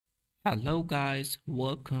Hello guys,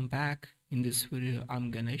 welcome back. In this video, I'm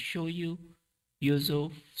gonna show you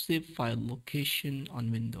Yuzu Save file location on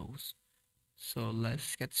Windows. So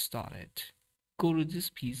let's get started. Go to this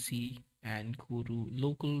PC and go to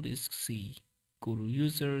local disk C. Go to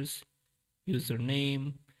users,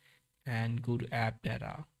 username, and go to app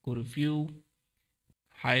data. Go to view,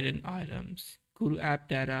 hidden items. Go to app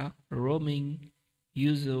data, roaming,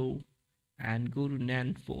 user, and go to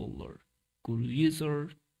NAND folder. Go to user,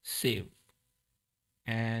 save.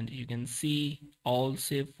 And you can see all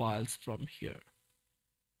save files from here.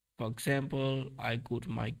 For example, I go to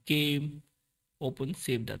my game, open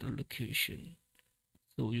save data location.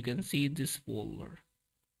 So you can see this folder,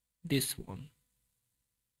 this one,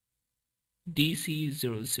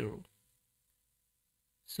 DC00.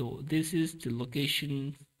 So this is the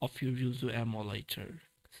location of your user emulator.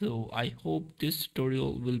 So I hope this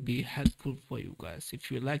tutorial will be helpful for you guys. If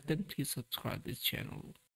you like, then please subscribe this channel.